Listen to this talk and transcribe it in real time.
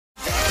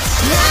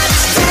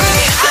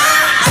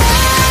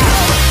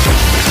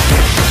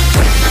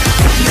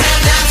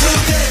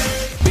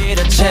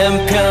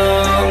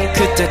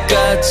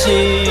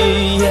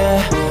때까지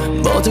yeah.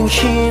 모든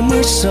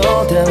힘을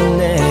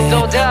쏟아내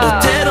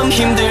때론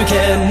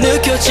힘들게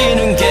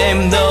느껴지는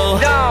게임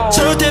너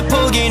절대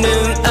포기는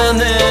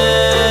안해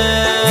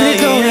We're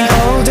going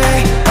all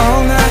day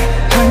all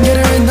night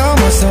한계를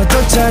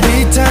넘어서도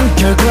짜릿한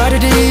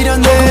결과를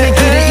이뤄내 모든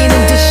길을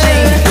잇는 듯이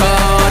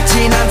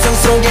거친 함성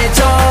속에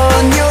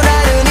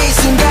전율하는 이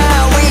순간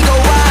We go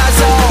wild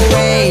so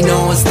ain't no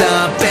one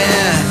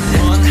stopping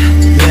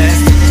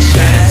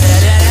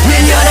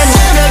밀려난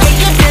노력의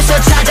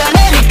끝에서 찾아낸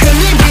이 큰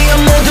비어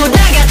모두 다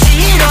같이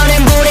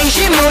이뤄낸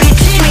불행심으로 이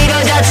팀이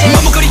이뤄졌지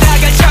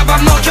머뭇거리다가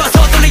잡아먹혀서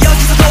돌려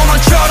여기서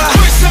도망쳐라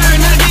Crystal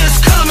night is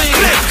coming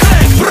Clip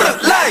clip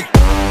like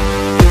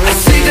I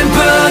see them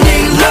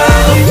burning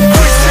low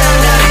Crystal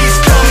night is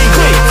coming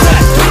Clip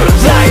clip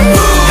like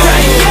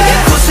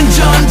이곳은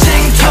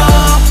전쟁터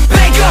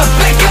Back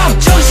up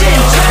정신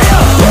차려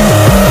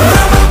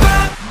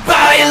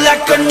Fire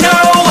like a no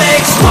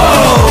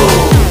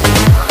explode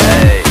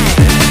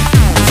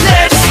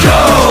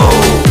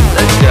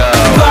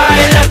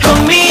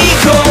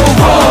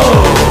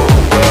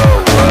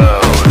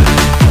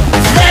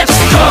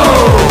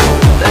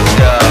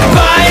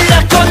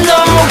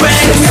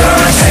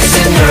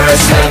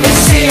Let me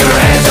see your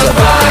hands up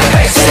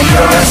high Say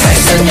yours,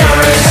 say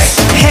yours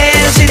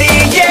Hands in the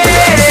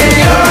air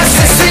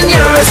Say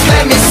yours,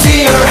 let me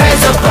see your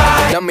hands up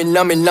high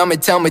Love me,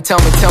 tell me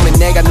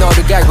내가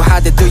너를 갈고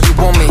하대 do you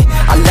want me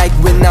I like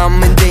when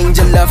I'm in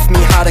danger Love me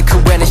harder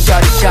when I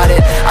shot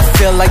it I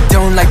feel like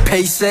don't like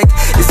basic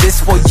Is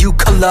this what you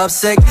call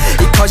lovesick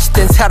이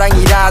거짓된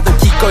사랑이라도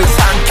기꺼이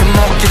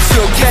삼켜먹게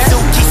줄게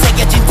속이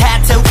새겨진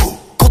타투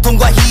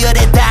고통과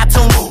희열의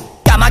다툼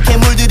까맣게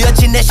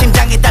물들여진 내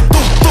심장이 다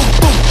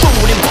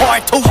뚱뚱뚱뚱 우린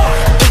part 2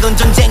 이건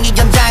전쟁이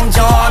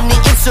연장전 네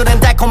입술은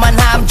달콤한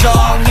함정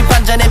이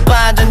반전에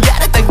반전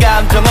야릇한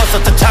감정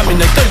어서 더 참이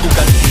날 끌고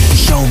가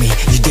Show me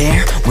you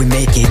there we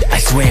make it I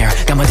swear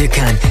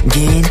까마득한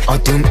긴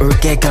어둠을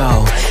깨고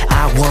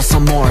I want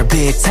some more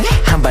big time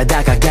한 발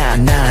다가가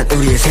난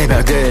우리의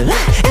새벽을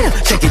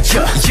Check it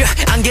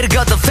out 안개를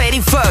걷던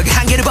fading fog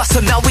한계를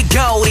벗어나 we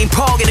go 우린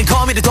포기는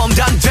거미를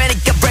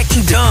동전되니까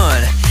breaking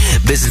dawn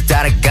Business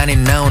따라가니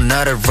no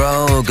not a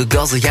road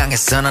그것을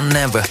향해서 난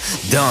never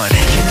done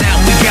Now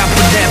we got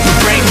whatever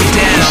break me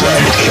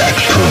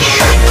down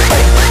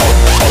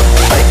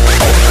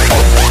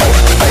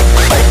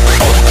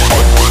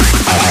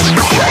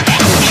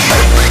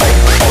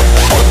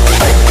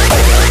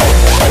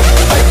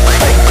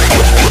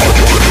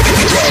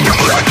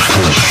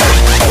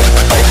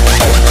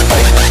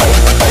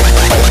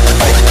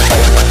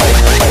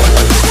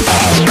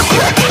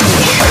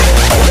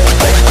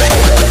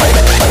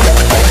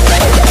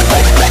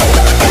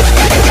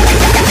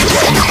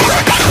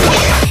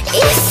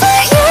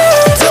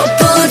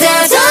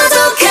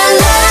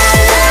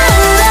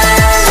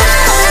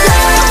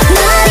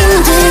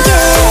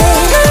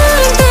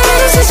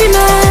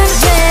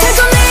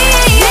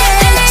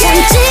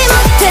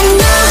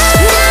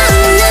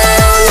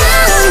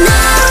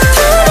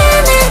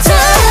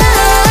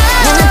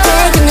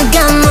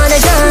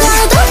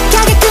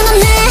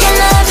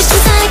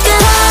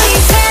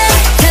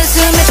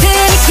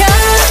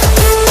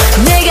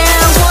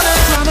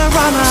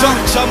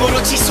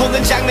점으로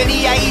치솟는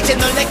장면이야 이제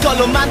널 내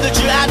걸로 만들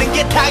줄 아는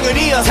게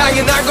당연이야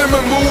당연한 걸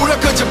뭘 물어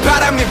그저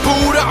바람이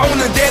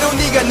불어오는 대로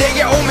네가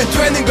내게 오면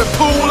되는 걸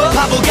풀어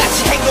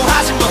바보같이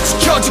행동하지 마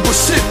지켜주고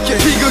싶게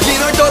비극이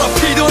널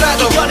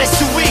더럽히더라도 이겨낼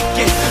수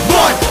있게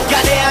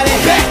뭔가 내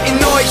안에 배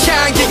너의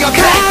향기가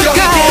발동이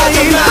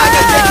되어져 나가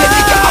될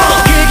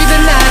테니까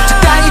그기들 날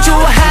적당히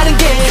좋아하는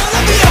게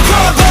Gonna be a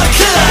proper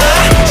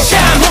killer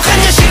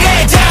참혹한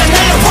여신에 대한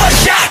나의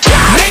원샷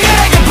내가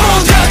내게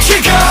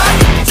부딪히고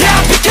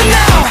다 비켜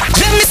now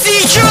Let me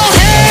see your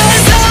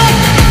hands up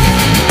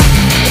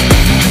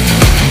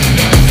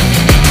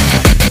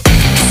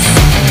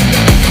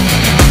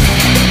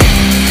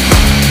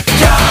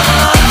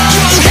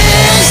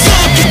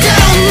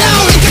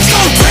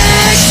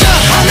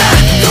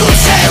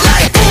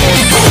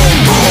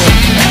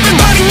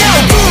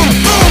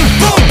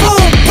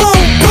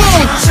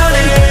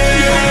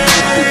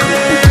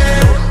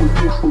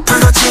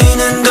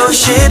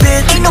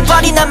Ain't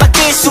nobody 날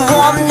막을 수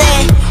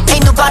없네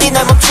Ain't nobody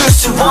날 멈출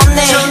수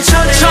없네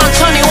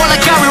천천히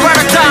올라가 we run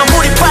it down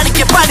우리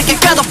빠르게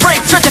가도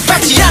break 절대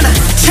밟지 않아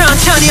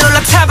천천히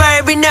올라타봐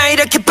every night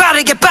이렇게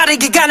빠르게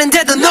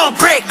가는데도 no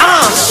break To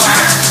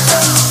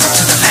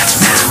the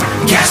left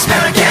now Gas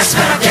pedal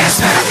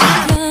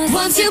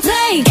Once you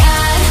play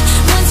God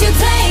Once you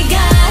play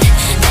God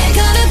They're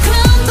gonna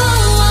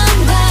crumble one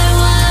by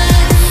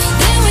one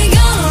Then we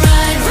gonna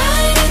ride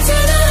right into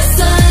the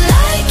sun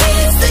Like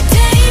it's the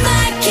day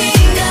my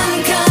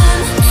kingdom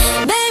come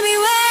Baby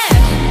where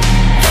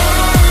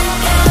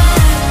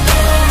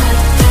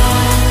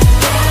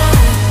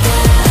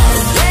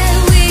Then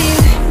we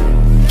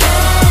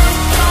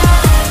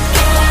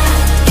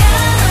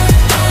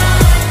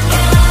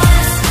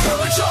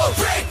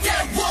break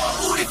that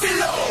wall 우리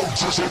필로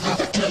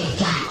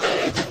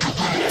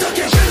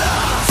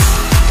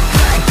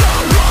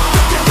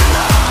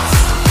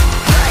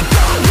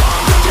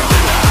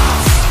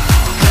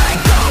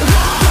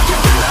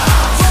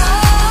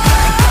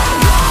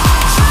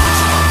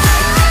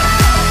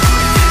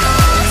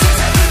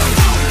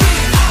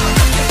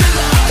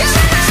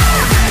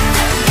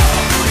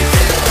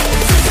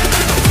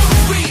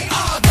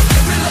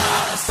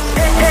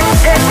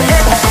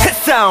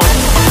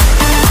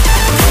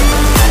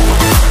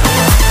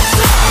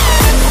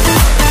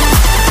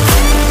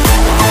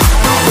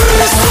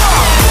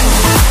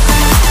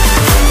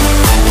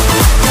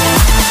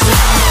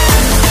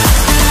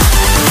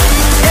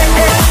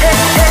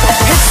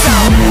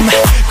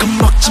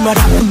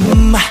마라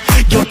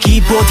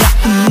여기보다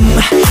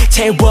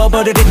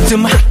태워버릴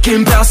리듬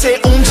긴 밤새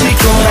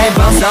움직여 날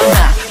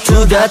벗어나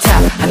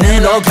뚜렷하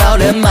하늘로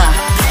가오른 마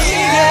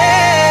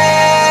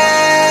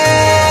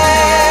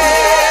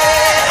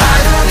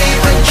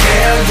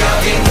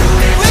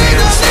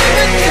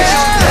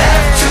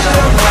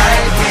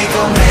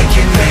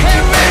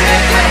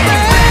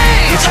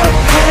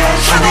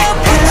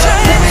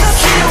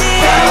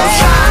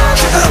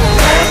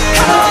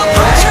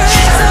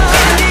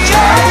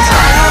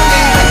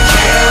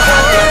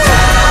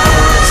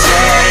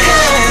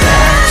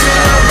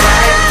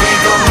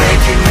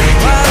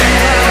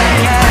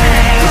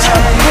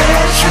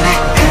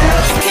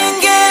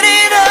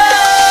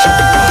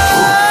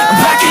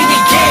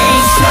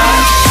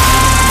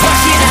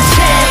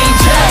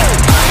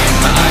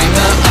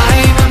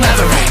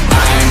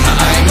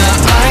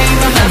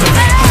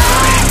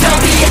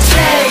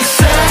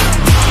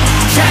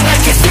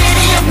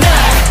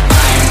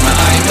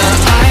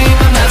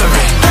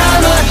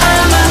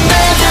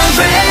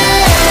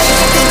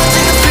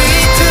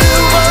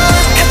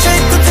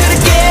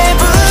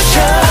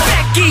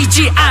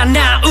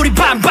않아 우리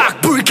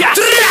반박 불가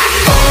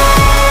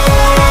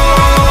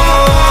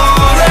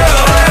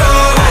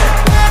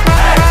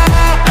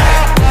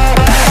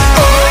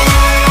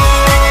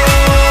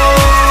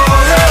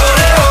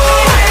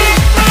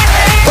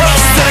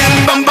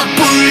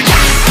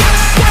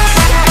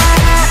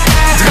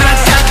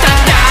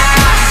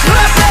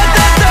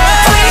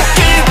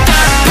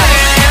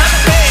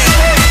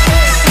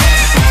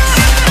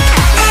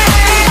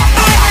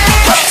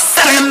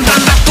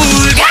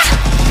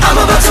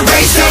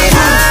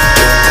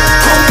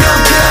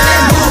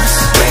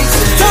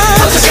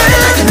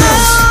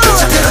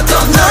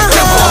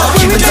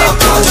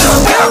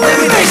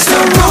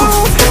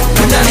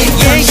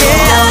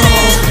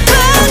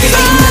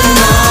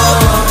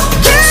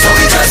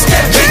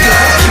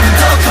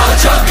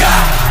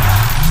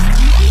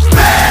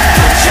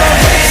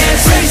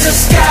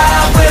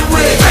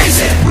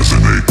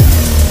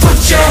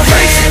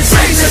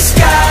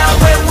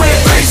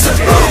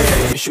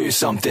show you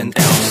something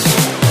else.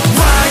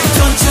 Why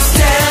don't you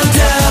stand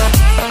up?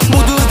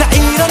 모두 다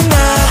일어나.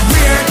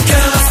 We're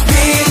gonna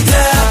speed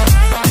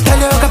up.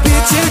 달려가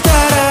빛을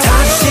따라.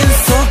 당신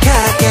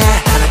속하게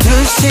하나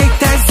둘씩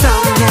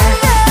달성해.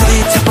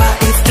 부딪혀봐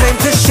it's time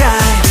to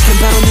shine. 지금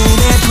바로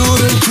눈에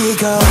불을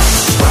켜고.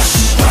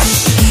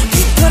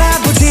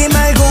 뒤돌아보지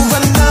말고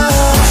wanna.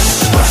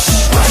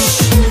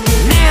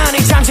 내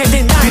안에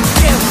잠재된 나의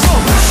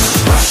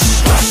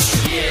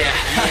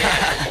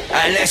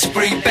Let's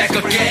bring it back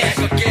again.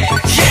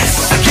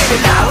 Yes, I give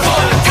it out.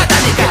 다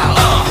달리가.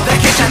 나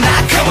괜찮아.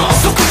 Come on,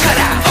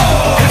 쏙국하라.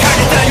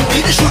 가는 날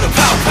유비는 슈를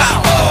pow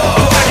pow.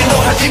 빨리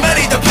너 하지만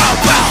이더 pow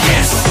pow.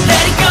 Yes,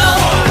 let it go.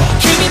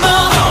 힘이 뭐?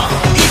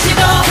 easy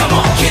no. Come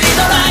on, get it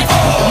alright.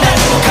 날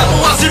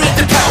보고 왔을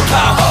때 pow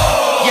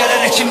pow.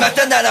 야라를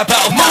침맞다 날아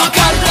pow pow. 너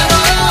간다고.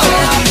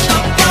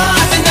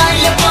 앞에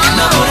날려봐.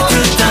 너를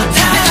듣던 다.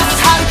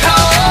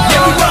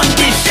 Yeah, we run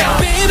this show.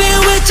 Baby,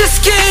 we're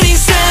just getting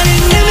started.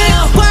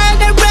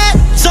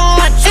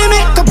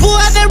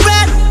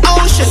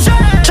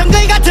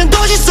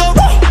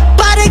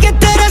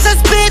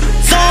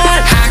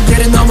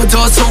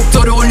 더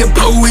속도를 올려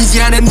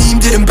보이지 않은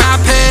님들은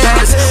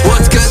bypass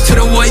What's good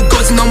들어와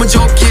이곳은 너무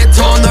좋기에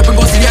더 넓은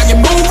곳을 향해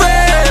move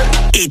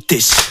it Eat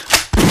this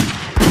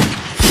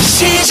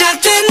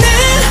시작되는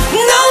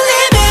no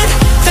limit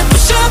다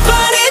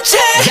부셔버리지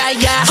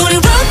우리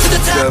run to the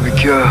top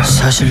비켜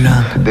사실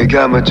난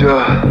내가 먼저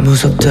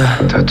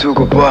무섭다 다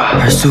두고 봐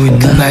할 수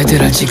있는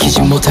말들을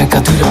지키지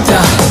못할까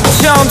두렵다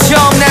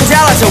점점 난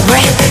달라져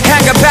왜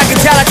한가 밖에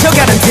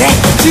달라져가는데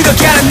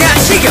들어가는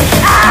난 지금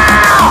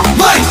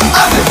Lights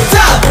up and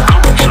down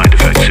Side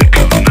effects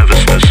include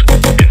nervousness,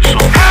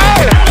 insomnia,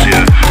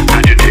 nausea,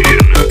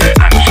 agitation,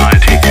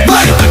 anxiety,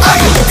 Lights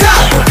up and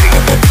down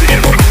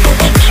vision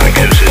problems,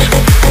 psychosis,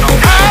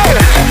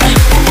 numbness,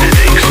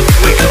 headaches,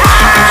 weakness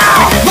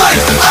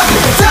Lights up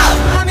and down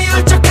마음이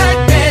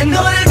울적할 때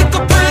노래를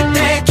듣고 부를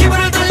때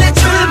기분을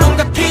달래줄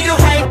뭔가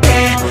필요할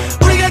때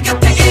우리가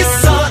곁에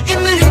있어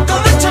있는 힘도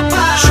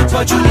외쳐봐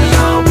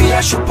슈퍼주니어 we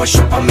are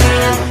슈퍼맨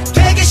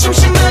되게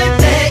심심할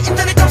때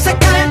인터넷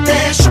검색할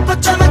때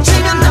슈퍼점만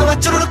치면 나와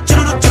쭈루룩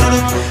쭈루룩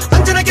쭈루룩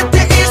언제나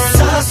곁에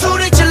있어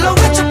소리 질러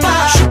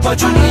외쳐봐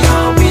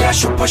슈퍼주니어 we are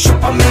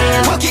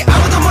슈퍼맨 거기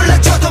아무도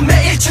몰라줘도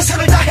매일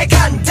최선을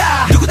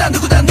다해간다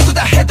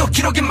누구다 해도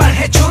기록이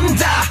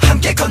말해준다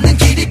함께 걷는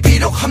길이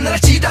비록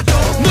험난할지라도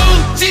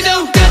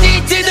묻지도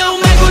따지지도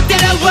말고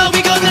따라와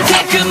we gonna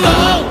take a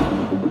move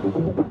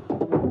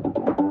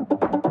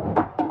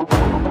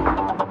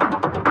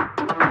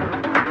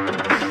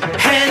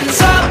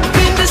Hands up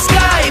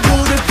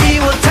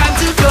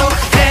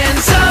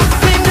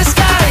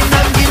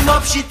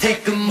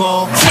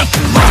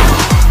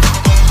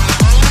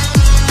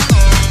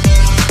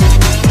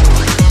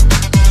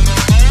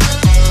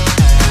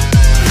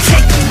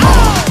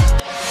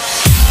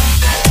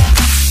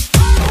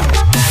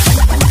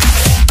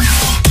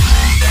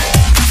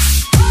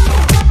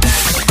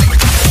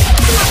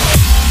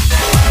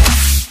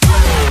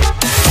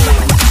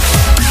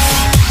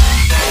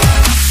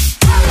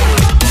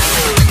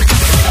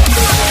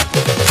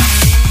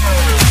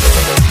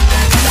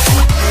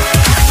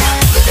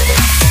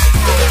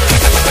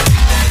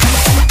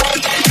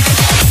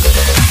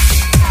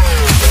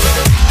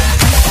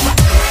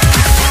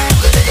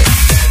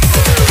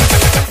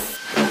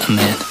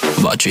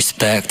much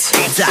respect.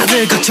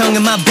 다들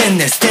걱정은 my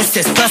business. This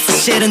is busted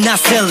shit and not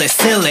silly,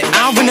 silly.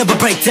 I will never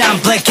break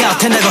down, black out.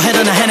 된다고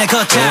해도 나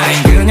해내겠지.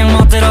 우린 그냥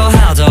멋대로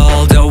하죠.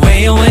 All the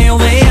way, way,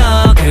 way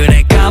up.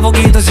 그래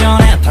가보기도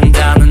전에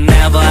판단은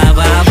never,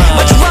 ever, ever.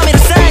 What you want me to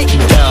say?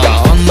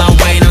 On my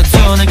way,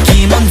 너도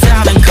느낌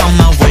온다면 come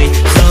my way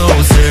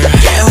closer.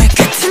 계획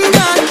같은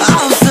건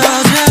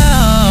없어져.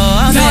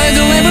 너에도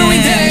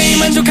everyday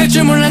만족할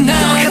줄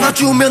몰랐나.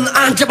 해놔주면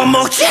안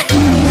잡아먹지.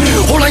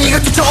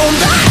 호랑이가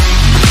쫓아온다.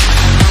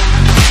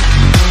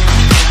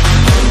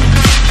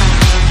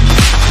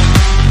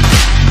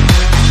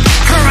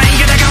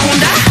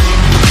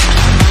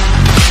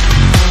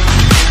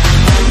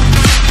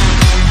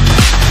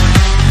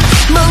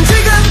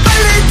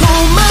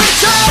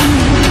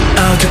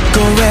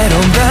 어둡고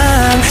외로운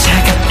밤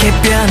차갑게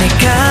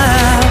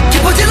변해가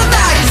깊어지는 날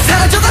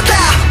사라져간다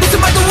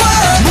무슨 말도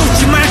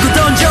묻지 말고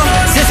던져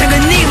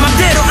세상은 네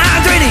맘대로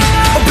안 되니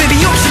Oh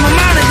baby 욕심은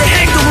많은데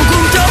행동은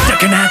굶어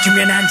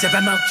쫓겨나주면 안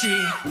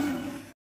잡아먹지